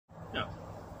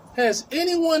Has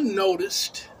anyone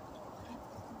noticed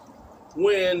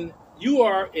when you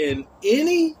are in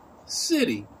any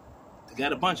city that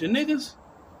got a bunch of niggas?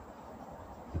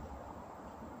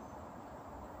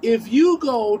 If you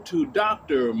go to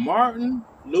Dr. Martin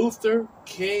Luther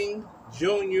King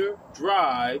Jr.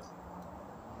 Drive,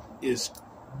 it's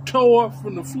tore up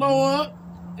from the floor up,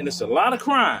 and it's a lot of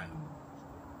crime.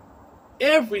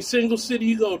 Every single city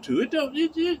you go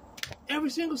to, every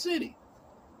single city.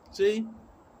 See?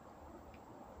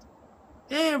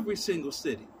 Every single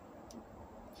city.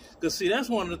 Because, see, that's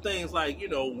one of the things, like, you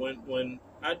know, when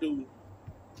I do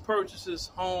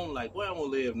purchases home, like, where I'm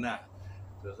going to live now?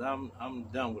 Because I'm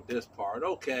done with this part.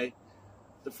 Okay.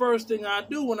 The first thing I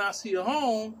do when I see a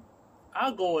home,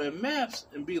 I go in maps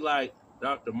and be like,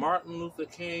 Dr. Martin Luther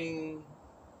King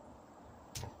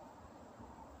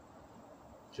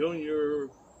Jr.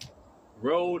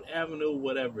 Road, Avenue,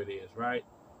 whatever it is, right?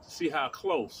 To see how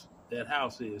close that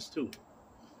house is to it,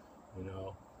 you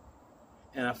know.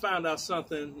 And I found out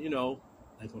something, you know,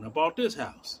 like when I bought this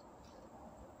house.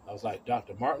 I was like,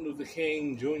 Dr. Martin Luther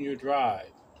King Jr.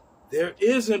 Drive. There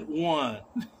isn't one.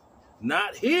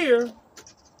 Not here.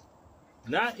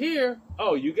 Not here.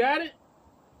 Oh, you got it?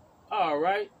 All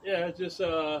right. Yeah, just,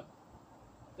 that'll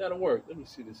work. Let me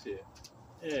see this here.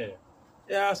 Yeah.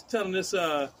 Yeah, I was telling this,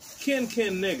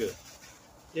 Kenken nigga.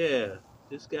 Yeah,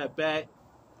 just got back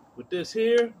with this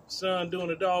here. Son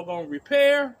doing a doggone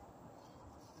repair.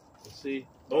 Let's see.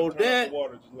 Old dad. Turn off the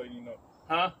water, just letting you know.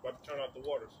 Huh? About to turn off the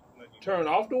water. Turn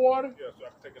off the water? Yeah, so I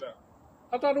can take it out.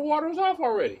 I thought the water was off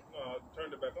already. No, I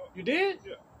turned it back on. You did?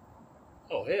 Yeah.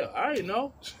 Oh, hell, I didn't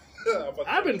know.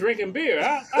 I've been drinking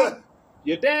beer.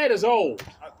 Your dad is old.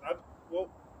 Well,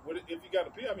 if you got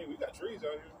a pee, I mean, we got trees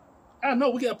out here. I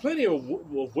know, we got plenty of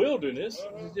wilderness,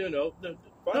 you know.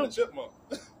 Find a chipmunk.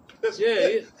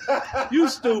 Yeah, you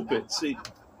stupid. See.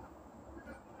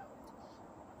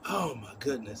 Oh, my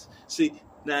goodness. See,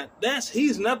 now,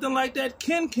 he's nothing like that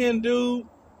Kenken dude.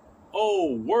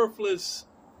 Oh, worthless.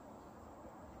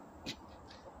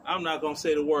 I'm not going to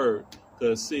say the word.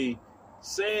 Because, see,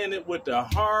 saying it with the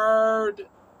hard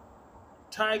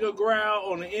tiger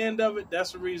growl on the end of it,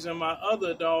 that's the reason my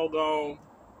other doggone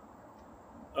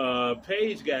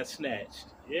page got snatched.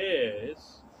 Yeah,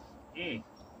 it's...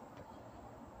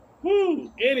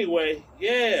 Woo! Anyway,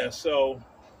 yeah, so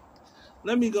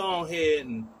let me go on ahead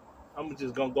and I'm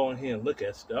just going to go in here and look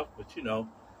at stuff. But, you know,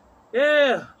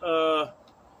 yeah,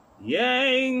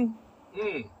 Yang.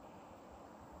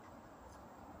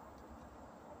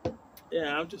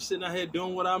 Yeah, I'm just sitting out here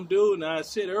doing what I'm doing. I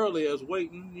said earlier, I was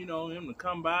waiting, you know, him to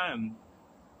come by and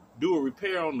do a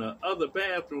repair on the other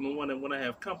bathroom. The one that when I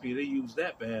have company, they use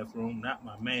that bathroom, not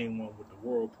my main one with the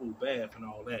whirlpool bath and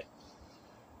all that.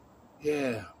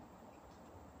 Yeah.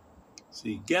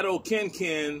 See, ghetto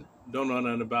Kenken don't know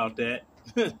nothing about that.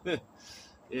 Yeah,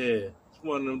 it's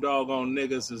one of them doggone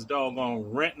niggas that's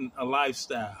doggone renting a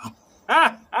lifestyle.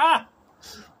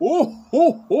 Ooh,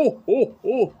 ooh, ooh, ooh,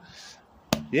 ooh.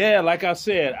 Yeah, like I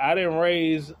said, I didn't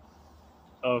raise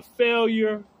a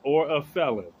failure or a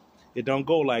felon. It don't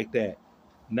go like that.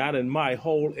 Not in my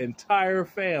whole entire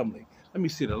family. Let me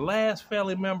see. The last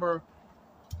family member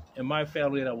in my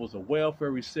family that was a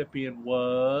welfare recipient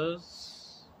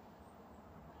was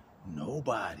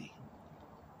nobody.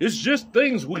 It's just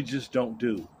things we just don't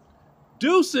do.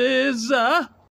 Deuces.